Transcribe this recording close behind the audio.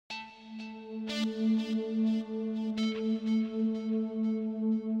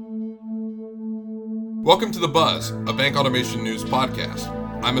Welcome to The Buzz, a bank automation news podcast.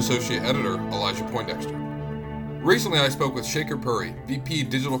 I'm Associate Editor Elijah Poindexter. Recently, I spoke with Shekher Puri, VP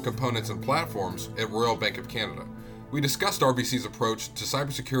Digital Components and Platforms at Royal Bank of Canada. We discussed RBC's approach to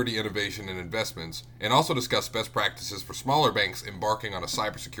cybersecurity innovation and investments, and also discussed best practices for smaller banks embarking on a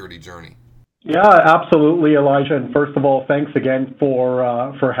cybersecurity journey. Yeah, absolutely, Elijah. And first of all, thanks again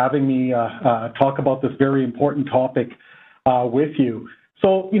for having me talk about this very important topic with you.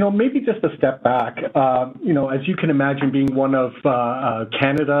 So, maybe just a step back, as you can imagine, being one of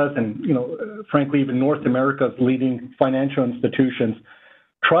Canada's and, frankly, even North America's leading financial institutions,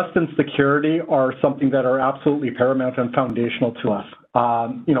 trust and security are something that are absolutely paramount and foundational to us.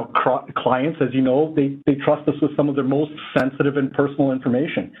 Clients, as you know, they trust us with some of their most sensitive and personal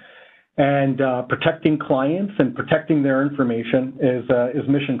information. And protecting clients and protecting their information is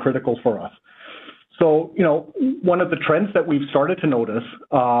mission critical for us. So, one of the trends that we've started to notice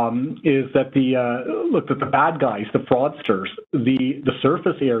is that the bad guys, the fraudsters, the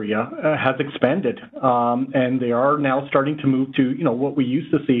surface area has expanded, and they are now starting to move to, what we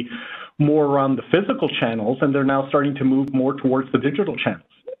used to see more around the physical channels, and they're now starting to move more towards the digital channels.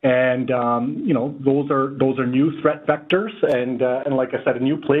 And, those are new threat vectors, and like I said, a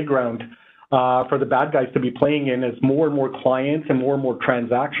new playground for the bad guys to be playing in as more and more clients and more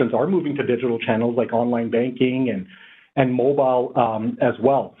transactions are moving to digital channels like online banking and mobile as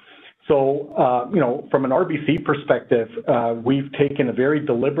well. So, from an RBC perspective, we've taken a very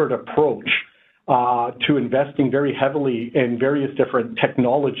deliberate approach to investing very heavily in various different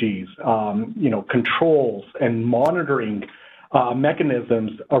technologies, controls and monitoring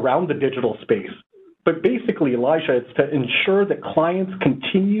mechanisms around the digital space. But basically, Elijah, it's to ensure that clients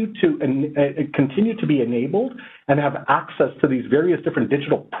continue to be enabled and have access to these various different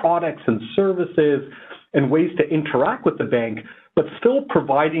digital products and services and ways to interact with the bank, but still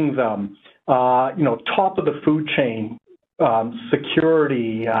providing them, top of the food chain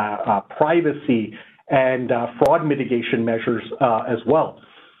security, privacy, and fraud mitigation measures as well.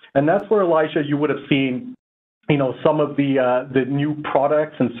 And that's where, Elijah, you would have seen some of the new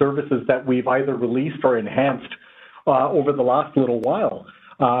products and services that we've either released or enhanced over the last little while.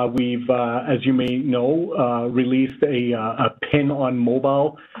 We've, as you may know, released a PIN on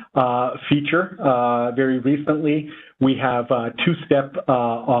mobile feature very recently. We have two-step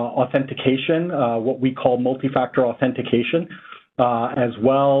authentication, what we call multi-factor authentication. As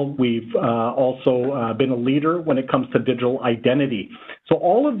well, we've also been a leader when it comes to digital identity. So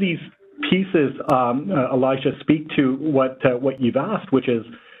all of these pieces, Elijah, speak to what you've asked, which is,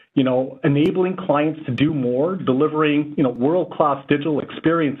 enabling clients to do more, delivering, world-class digital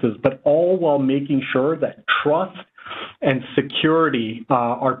experiences, but all while making sure that trust and security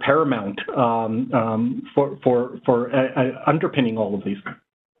are paramount for underpinning all of these.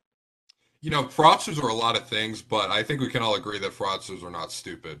 Fraudsters are a lot of things, but I think we can all agree that fraudsters are not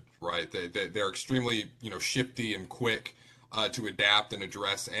stupid, right? They're extremely, shifty and quick to adapt and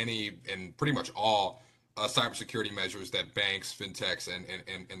address any and pretty much all cybersecurity measures that banks, fintechs,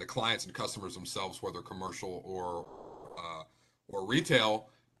 and the clients and customers themselves, whether commercial or retail,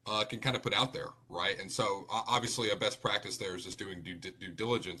 can kind of put out there, right? And so obviously a best practice there is just doing due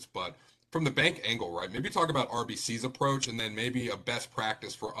diligence, but from the bank angle, right, maybe talk about RBC's approach and then maybe a best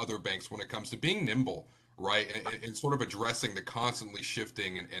practice for other banks when it comes to being nimble, right, and sort of addressing the constantly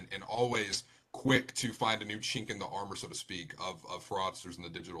shifting and always quick to find a new chink in the armor, so to speak, of fraudsters in the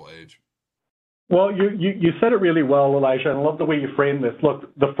digital age. Well, you said it really well, Elijah, and I love the way you framed this.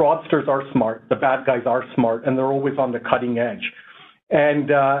 Look, the fraudsters are smart, the bad guys are smart, and they're always on the cutting edge. And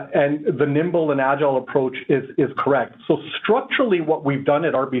the nimble and agile approach is correct. So structurally, what we've done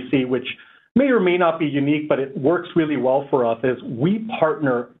at RBC, which may or may not be unique, but it works really well for us, is we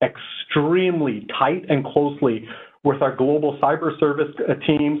partner extremely tight and closely with our global cyber service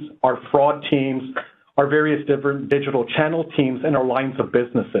teams, our fraud teams, our various different digital channel teams, and our lines of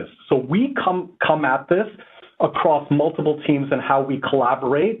businesses. So we come at this across multiple teams and how we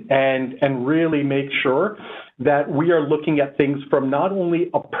collaborate and really make sure that we are looking at things from not only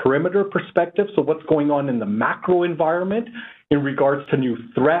a perimeter perspective, so what's going on in the macro environment in regards to new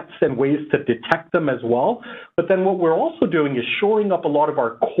threats and ways to detect them as well, but then what we're also doing is shoring up a lot of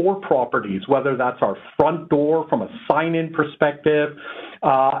our core properties, whether that's our front door from a sign-in perspective,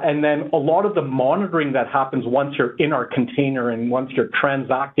 and then a lot of the monitoring that happens once you're in our container and once you're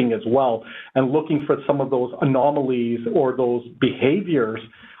transacting as well, and looking for some of those anomalies or those behaviors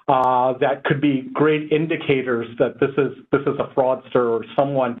that could be great indicators that this is a fraudster or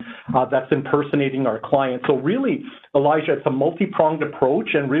someone that's impersonating our client. So really, Elijah, it's a multi-pronged approach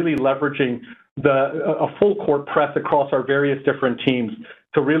and really leveraging a full court press across our various different teams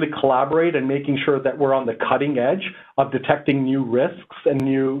to really collaborate and making sure that we're on the cutting edge of detecting new risks and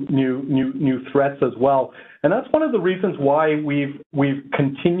new threats as well. And that's one of the reasons why we've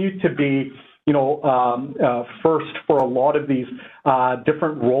continued to be, first for a lot of these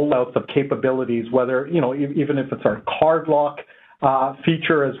different rollouts of capabilities, whether, even if it's our card lock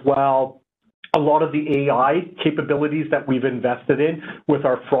feature as well, a lot of the AI capabilities that we've invested in with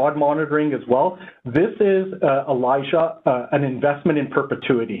our fraud monitoring as well. This is, Elijah, an investment in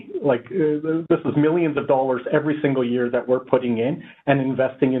perpetuity. This is millions of dollars every single year that we're putting in and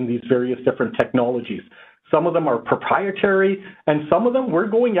investing in these various different technologies. Some of them are proprietary, and some of them we're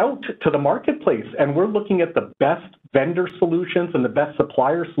going out to the marketplace, and we're looking at the best vendor solutions and the best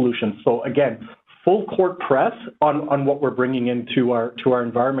supplier solutions. So again, full court press on what we're bringing into our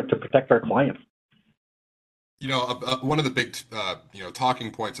environment to protect our clients. One of the big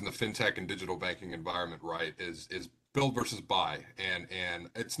talking points in the fintech and digital banking environment, right, is build versus buy, and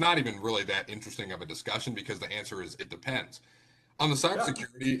it's not even really that interesting of a discussion because the answer is it depends. On the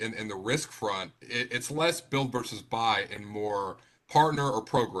cybersecurity and the risk front, it's less build versus buy and more partner or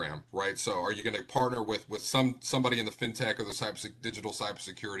program, right? So are you going to partner with somebody in the fintech or the digital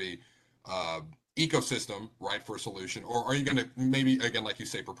cybersecurity ecosystem, right, for a solution, or are you going to maybe, again, like you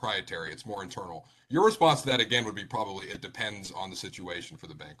say, proprietary? It's more internal. Your response to that again would be probably it depends on the situation for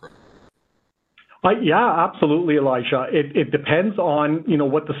the bank, right? Yeah, absolutely, Elijah. It depends on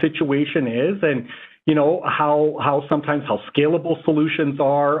what the situation is, and how sometimes how scalable solutions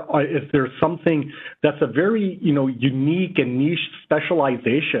are. If there's something that's a very unique and niche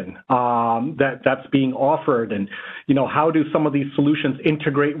specialization that's being offered, and how do some of these solutions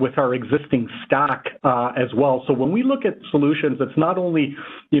integrate with our existing stack as well. So when we look at solutions, it's not only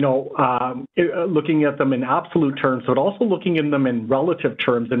looking at them in absolute terms, but also looking at them in relative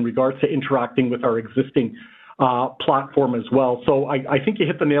terms in regards to interacting with our existing platform as well. So I think you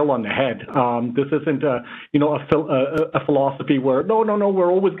hit the nail on the head. This isn't a philosophy where no, we're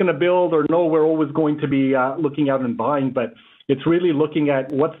always going to build, or no, we're always going to be looking out and buying, but it's really looking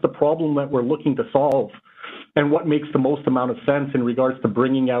at what's the problem that we're looking to solve and what makes the most amount of sense in regards to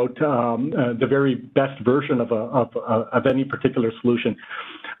bringing out the very best version of any particular solution.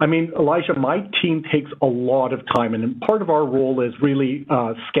 I mean, Elijah, my team takes a lot of time, and part of our role is really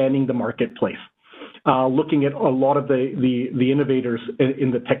scanning the marketplace. Looking at a lot of the innovators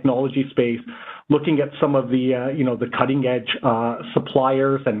in the technology space, looking at some of the cutting edge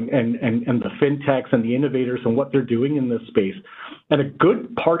suppliers and the fintechs and the innovators and what they're doing in this space. And a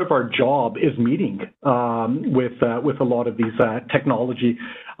good part of our job is meeting with a lot of these technology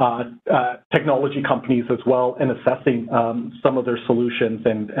companies as well, and assessing some of their solutions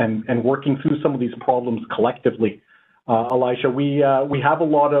and working through some of these problems collectively. Elijah, we have a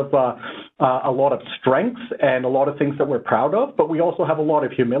lot of strengths and a lot of things that we're proud of, but we also have a lot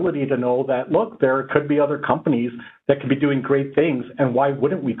of humility to know that, look, there could be other companies that could be doing great things, and why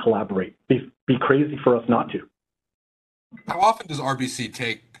wouldn't we collaborate? Be crazy for us not to. How often does RBC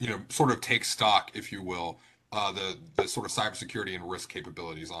take stock, if you will, the sort of cybersecurity and risk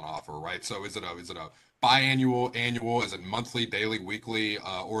capabilities on offer, right? So is it a biannual, annual? Is it monthly, daily, weekly,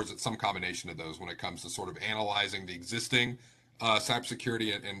 or is it some combination of those when it comes to sort of analyzing the existing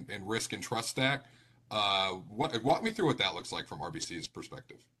cybersecurity and risk and trust stack? Walk me through what that looks like from RBC's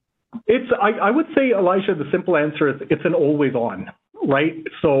perspective. I would say, Elijah, the simple answer is it's an always on, right?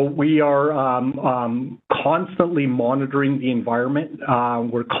 So we are constantly monitoring the environment.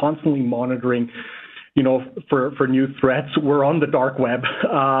 We're constantly monitoring for new threats. We're on the dark web.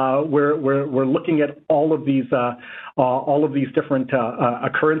 We're looking at all of these different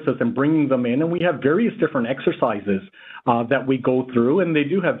occurrences and bringing them in, and we have various different exercises that we go through, and they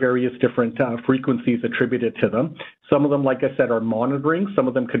do have various different frequencies attributed to them. Some of them, like I said, are monitoring. Some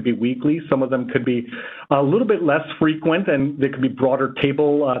of them could be weekly. Some of them could be a little bit less frequent, and they could be broader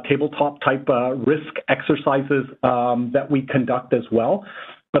tabletop type risk exercises that we conduct as well.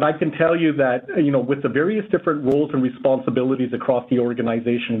 But I can tell you that, with the various different roles and responsibilities across the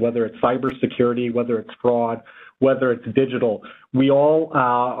organization, whether it's cybersecurity, whether it's fraud, whether it's digital, we all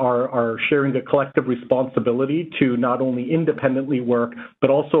are sharing a collective responsibility to not only independently work, but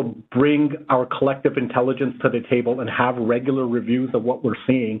also bring our collective intelligence to the table and have regular reviews of what we're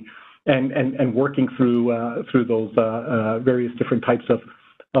seeing and working through those various different types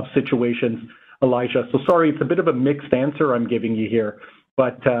of situations, Elijah. So sorry, it's a bit of a mixed answer I'm giving you here.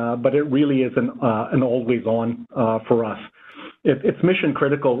 But it really is an always on for us. It's mission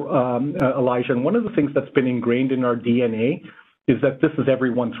critical, Elijah. And one of the things that's been ingrained in our DNA is that this is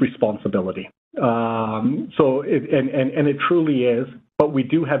everyone's responsibility. So it truly is. But we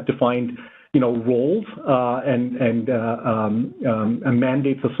do have defined roles and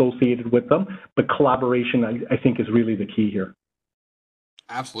mandates associated with them. But collaboration, I think, is really the key here.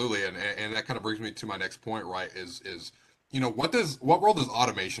 Absolutely, and that kind of brings me to my next point, right? Is what role does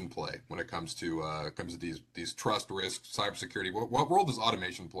automation play when it comes to these trust, risk, cybersecurity? What role does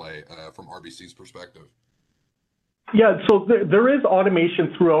automation play from RBC's perspective? Yeah, so there is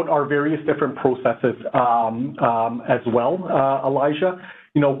automation throughout our various different processes as well, Elijah.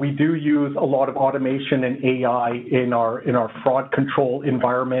 We do use a lot of automation and AI in our fraud control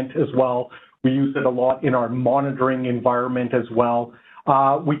environment as well. We use it a lot in our monitoring environment as well.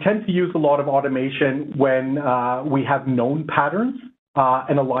 We tend to use a lot of automation when we have known patterns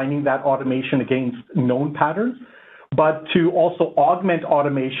and aligning that automation against known patterns. But to also augment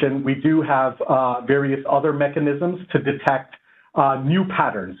automation, we do have various other mechanisms to detect new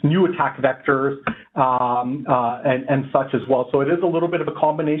patterns, new attack vectors, and such as well. So it is a little bit of a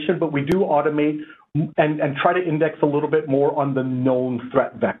combination, but we do automate and try to index a little bit more on the known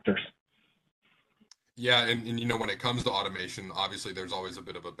threat vectors. Yeah, and when it comes to automation, obviously there's always a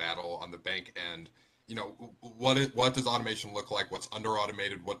bit of a battle on the bank end. What does automation look like? What's under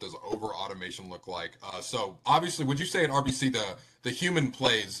automated? What does over automation look like? So obviously, would you say at RBC the human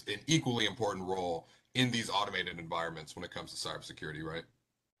plays an equally important role in these automated environments when it comes to cybersecurity, right?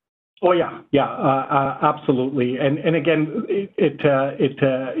 Oh yeah, absolutely. And again,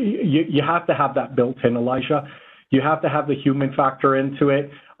 you have to have that built in, Elijah. You have to have the human factor into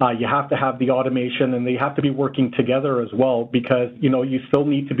it. You have to have the automation, and they have to be working together as well, because you still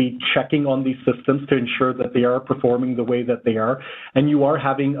need to be checking on these systems to ensure that they are performing the way that they are, and you are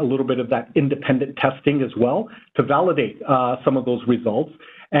having a little bit of that independent testing as well to validate some of those results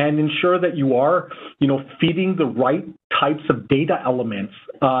and ensure that you are feeding the right types of data elements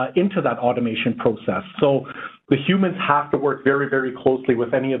into that automation process. So the humans have to work very, very closely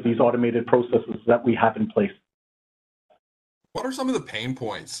with any of these automated processes that we have in place. What are some of the pain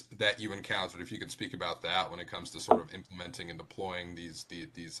points that you encountered, if you could speak about that, when it comes to sort of implementing and deploying these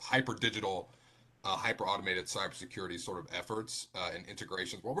hyper digital, hyper automated cybersecurity sort of efforts and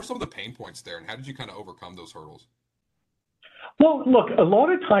integrations? What were some of the pain points there, and how did you kind of overcome those hurdles? Well, look, a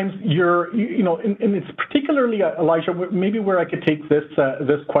lot of times and it's particularly, Elijah, maybe where I could take this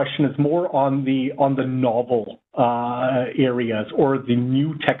question is more on the novel areas or the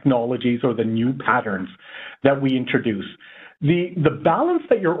new technologies or the new patterns that we introduce. The balance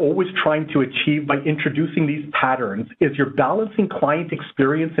that you're always trying to achieve by introducing these patterns is you're balancing client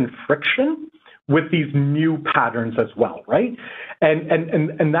experience and friction with these new patterns as well, right?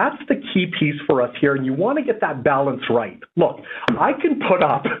 And that's the key piece for us here, and you want to get that balance right. Look, I can put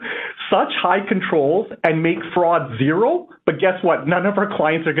up such high controls and make fraud zero, but guess what? None of our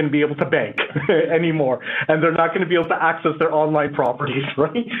clients are going to be able to bank anymore, and they're not going to be able to access their online properties,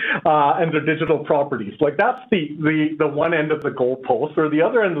 right? And their digital properties. Like, that's the one end of the goalpost, or the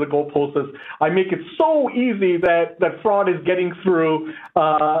other end of the goalpost is I make it so easy that fraud is getting through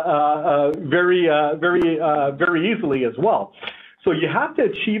very easily as well. So you have to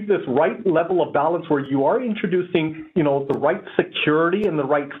achieve this right level of balance where you are introducing, the right security and the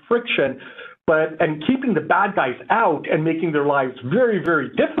right friction, and keeping the bad guys out and making their lives very, very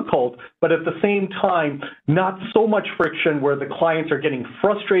difficult, but at the same time, not so much friction where the clients are getting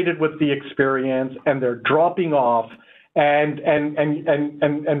frustrated with the experience and they're dropping off and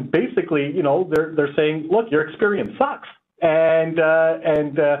basically, they're saying, look, your experience sucks. And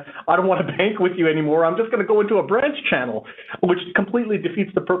I don't want to bank with you anymore. I'm just going to go into a branch channel, which completely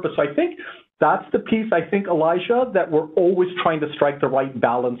defeats the purpose. So I think that's the piece, Elijah, that we're always trying to strike the right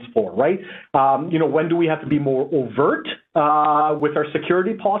balance for, right? When do we have to be more overt with our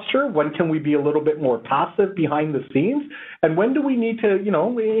security posture? When can we be a little bit more passive behind the scenes? And when do we need to,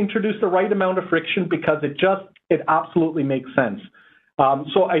 introduce the right amount of friction because it absolutely makes sense?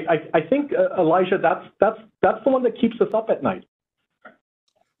 So I think, Elijah, that's the one that keeps us up at night.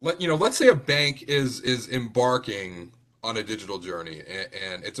 Let's say a bank is embarking on a digital journey,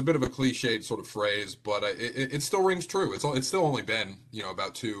 and it's a bit of a cliched sort of phrase, but it still rings true. It's still only been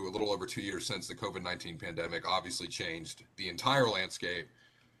about a little over 2 years since the COVID-19 pandemic obviously changed the entire landscape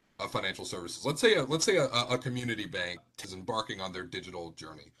of financial services. Let's say a community bank is embarking on their digital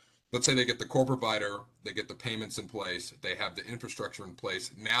journey. Let's say they get the core provider, they get the payments in place, they have the infrastructure in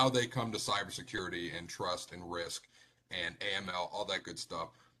place. Now they come to cybersecurity and trust and risk and AML, all that good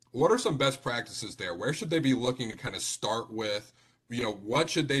stuff. What are some best practices there? Where should they be looking to kind of start with? What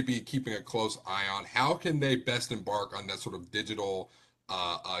should they be keeping a close eye on? How can they best embark on that sort of digital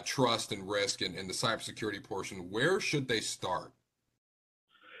trust and risk and the cybersecurity portion? Where should they start?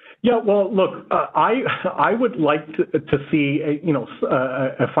 Yeah, well, look, I would like to see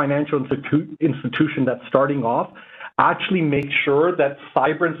a financial institution that's starting off actually make sure that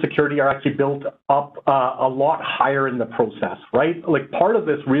cyber and security are actually built up a lot higher in the process, right? Like part of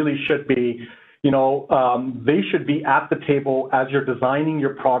this really should be, they should be at the table as you're designing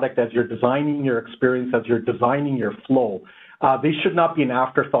your product, as you're designing your experience, as you're designing your flow. They should not be an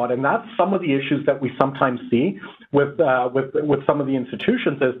afterthought, and that's some of the issues that we sometimes see with some of the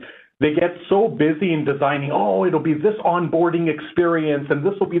institutions is they get so busy in designing, it'll be this onboarding experience, and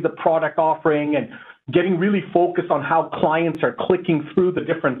this will be the product offering, and getting really focused on how clients are clicking through the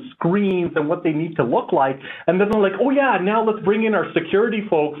different screens and what they need to look like, and then they're like, oh yeah, now let's bring in our security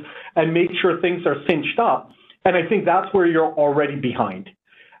folks and make sure things are cinched up. And I think that's where you're already behind.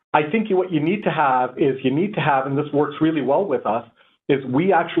 I think what you need to have, and this works really well with us, is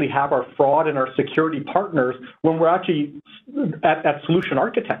we actually have our fraud and our security partners when we're actually at solution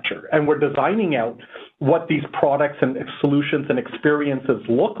architecture and we're designing out what these products and solutions and experiences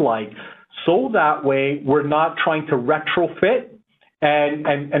look like, so that way we're not trying to retrofit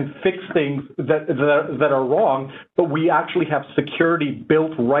and fix things that are wrong, but we actually have security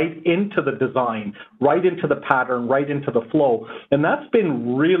built right into the design, right into the pattern, right into the flow. And that's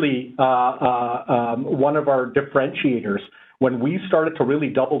been really one of our differentiators when we started to really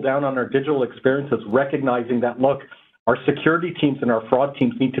double down on our digital experiences, recognizing that, look, our security teams and our fraud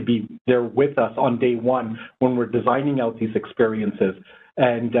teams need to be there with us on day one when we're designing out these experiences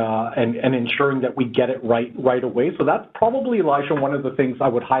and ensuring that we get it right away. So that's probably, Elijah, one of the things I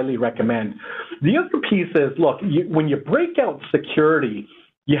would highly recommend. The other piece is, look, when you break out security,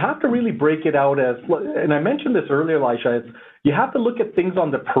 you have to really break it out as, and I mentioned this earlier, Elijah, is you have to look at things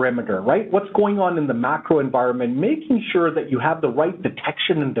on the perimeter, right? What's going on in the macro environment, making sure that you have the right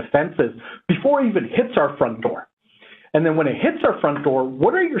detection and defenses before it even hits our front door. And then when it hits our front door,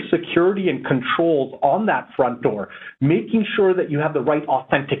 what are your security and controls on that front door? Making sure that you have the right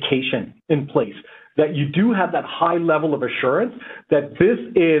authentication in place, that you do have that high level of assurance that this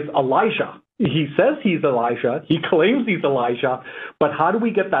is Elijah. He says he's Elijah, he claims he's Elijah, but how do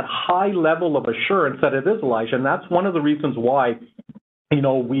we get that high level of assurance that it is Elijah? And that's one of the reasons why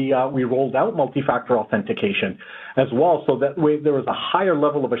we rolled out multi-factor authentication as well, so that there was a higher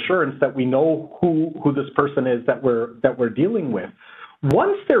level of assurance that we know who this person is that we're dealing with.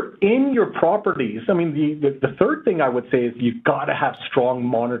 Once they're in your properties, I mean, the third thing I would say is you've got to have strong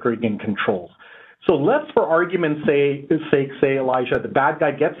monitoring and controls. So let's, for argument's sake, say, Elijah, the bad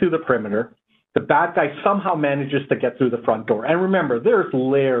guy gets through the perimeter, the bad guy somehow manages to get through the front door. And remember, there's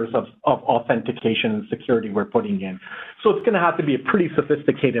layers of authentication and security we're putting in. So it's going to have to be a pretty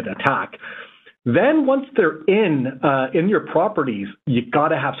sophisticated attack. Then once they're in your properties, you got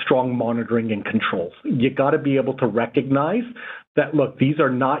to have strong monitoring and controls. You got to be able to recognize that, look, these are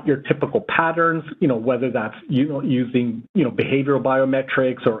not your typical patterns, whether that's, using, behavioral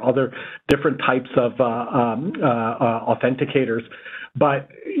biometrics or other different types of authenticators. But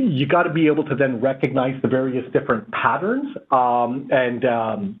you got to be able to then recognize the various different patterns and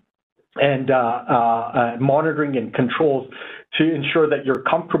monitoring and controls to ensure that you're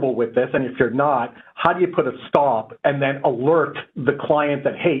comfortable with this. And if you're not, how do you put a stop and then alert the client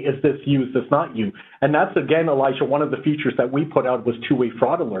that, hey, is this you, is this not you? And that's, again, Elijah, one of the features that we put out was two-way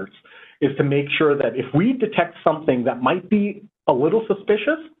fraud alerts, is to make sure that if we detect something that might be a little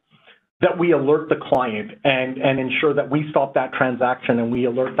suspicious, that we alert the client and ensure that we stop that transaction and we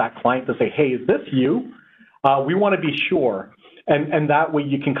alert that client to say, hey, is this you? We want to be sure. And that way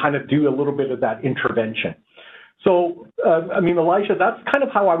you can kind of do a little bit of that intervention. So, Elijah, that's kind of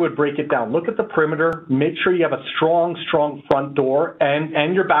how I would break it down. Look at the perimeter, make sure you have a strong front door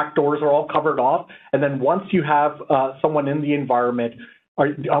and your back doors are all covered off. And then once you have someone in the environment,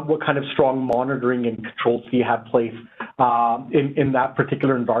 what kind of strong monitoring and controls do you have placed in that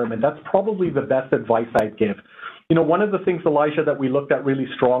particular environment? That's probably the best advice I'd give. One of the things, Elijah, that we looked at really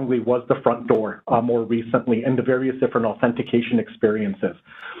strongly was the front door more recently and the various different authentication experiences.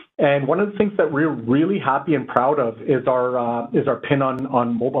 And one of the things that we're really happy and proud of is our PIN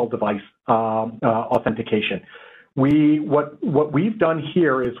on mobile device authentication. What we've done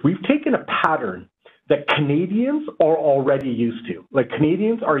here is we've taken a pattern that Canadians are already used to. Like,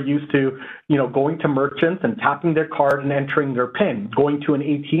 Canadians are used to, going to merchants and tapping their card and entering their PIN, going to an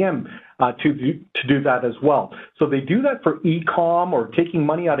ATM to do that as well. So they do that for e-com or taking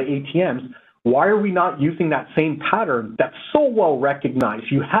money out of ATMs. Why are we not using that same pattern that's so well recognized?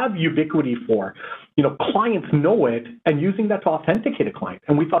 You have ubiquity for, clients know it, and using that to authenticate a client.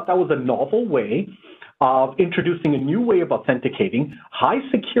 And we thought that was a novel way of introducing a new way of authenticating, high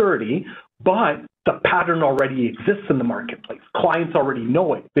security, but the pattern already exists in the marketplace. Clients already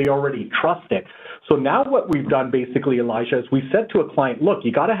know it. They already trust it. So now what we've done basically, Elijah, is we said to a client, look,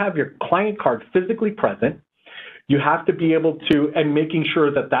 you got to have your client card physically present. You have to be able to, and making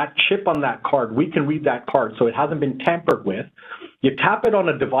sure that that chip on that card, we can read that card so it hasn't been tampered with. You tap it on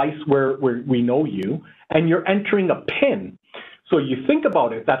a device where we know you, and you're entering a PIN. So you think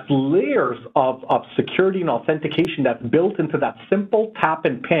about it, that's layers of security and authentication that's built into that simple tap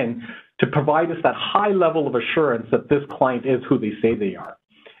and PIN to provide us that high level of assurance that this client is who they say they are.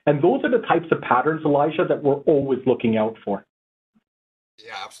 And those are the types of patterns, Elijah, that we're always looking out for.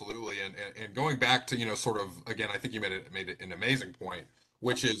 Yeah, absolutely. And going back to, sort of, again, I think you made it an amazing point,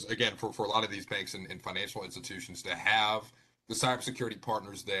 which is, again, for a lot of these banks and financial institutions to have the cybersecurity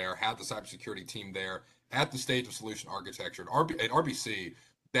partners there, have the cybersecurity team there at the stage of solution architecture. At RBC,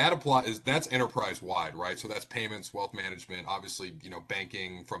 that's enterprise wide, right? So that's payments, wealth management, obviously,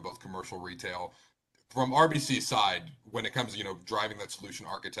 banking from both commercial, retail. From RBC's side, when it comes to, driving that solution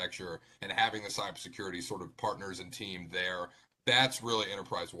architecture and having the cybersecurity sort of partners and team there, that's really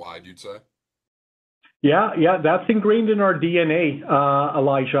enterprise wide, you'd say? Yeah, that's ingrained in our DNA,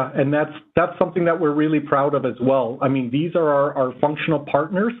 Elijah, and that's something that we're really proud of as well. I mean, these are our functional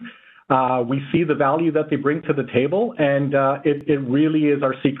partners. We see the value that they bring to the table, and it really is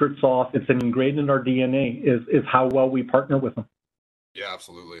our secret sauce. It's ingrained in our DNA, is how well we partner with them. Yeah,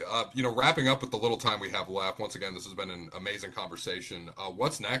 absolutely. Wrapping up with the little time we have left, once again, this has been an amazing conversation.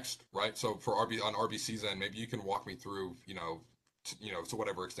 What's next, right? So on RBC's end, maybe you can walk me through, to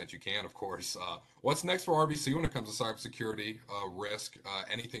whatever extent you can, of course. What's next for RBC when it comes to cybersecurity, risk,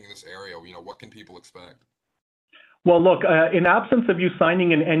 anything in this area? What can people expect? Well, look, in absence of you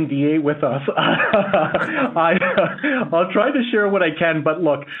signing an NDA with us, I'll try to share what I can. But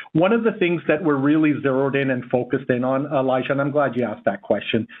look, one of the things that we're really zeroed in and focused in on, Elijah, and I'm glad you asked that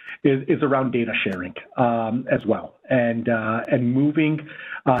question, is around data sharing as well, and moving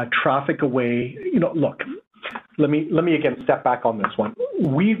traffic away. Look, let me again step back on this one.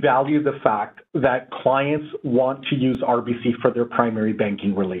 We value the fact that clients want to use RBC for their primary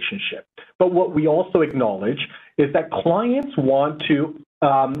banking relationship. But what we also acknowledge is that clients want to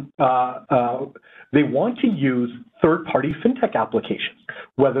use third-party fintech applications,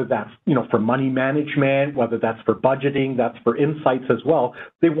 whether that's for money management, whether that's for budgeting, that's for insights as well.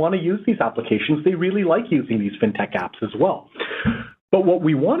 They want to use these applications. They really like using these fintech apps as well. But what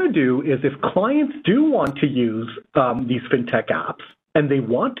we want to do is, if clients do want to use these fintech apps and they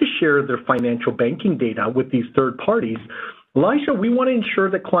want to share their financial banking data with these third parties, Elijah, we want to ensure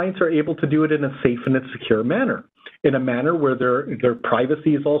that clients are able to do it in a safe and a secure manner, in a manner where their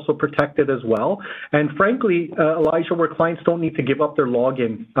privacy is also protected as well. And frankly, Elijah, where clients don't need to give up their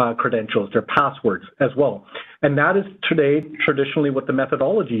login credentials, their passwords as well. And that is traditionally what the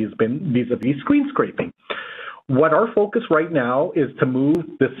methodology has been vis-a-vis screen scraping. What our focus right now is to move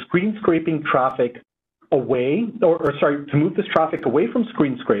the screen scraping traffic away, to move this traffic away from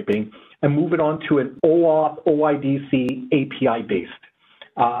screen scraping and move it on to an OAuth, OIDC API-based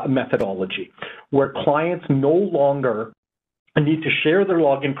methodology, where clients no longer need to share their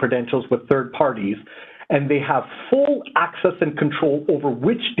login credentials with third parties, and they have full access and control over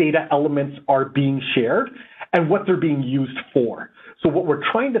which data elements are being shared and what they're being used for. So what we're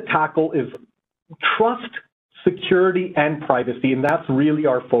trying to tackle is trust, security, and privacy, and that's really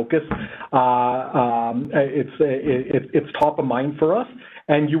our focus. It's top of mind for us,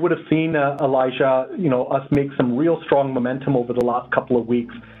 and you would have seen, Elijah, us make some real strong momentum over the last couple of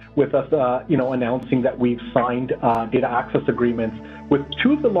weeks with us, announcing that we've signed data access agreements with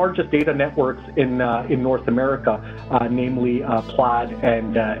two of the largest data networks in North America, namely Plaid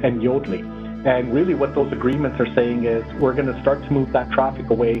and Yodlee. And really what those agreements are saying is we're going to start to move that traffic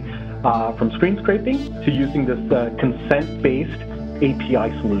away from screen scraping to using this consent-based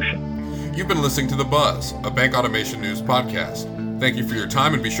API solution. You've been listening to The Buzz, a Bank Automation News podcast. Thank you for your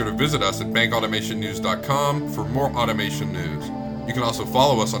time, and be sure to visit us at bankautomationnews.com for more automation news. You can also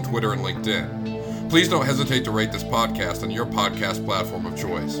follow us on Twitter and LinkedIn. Please don't hesitate to rate this podcast on your podcast platform of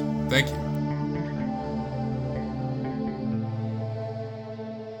choice. Thank you.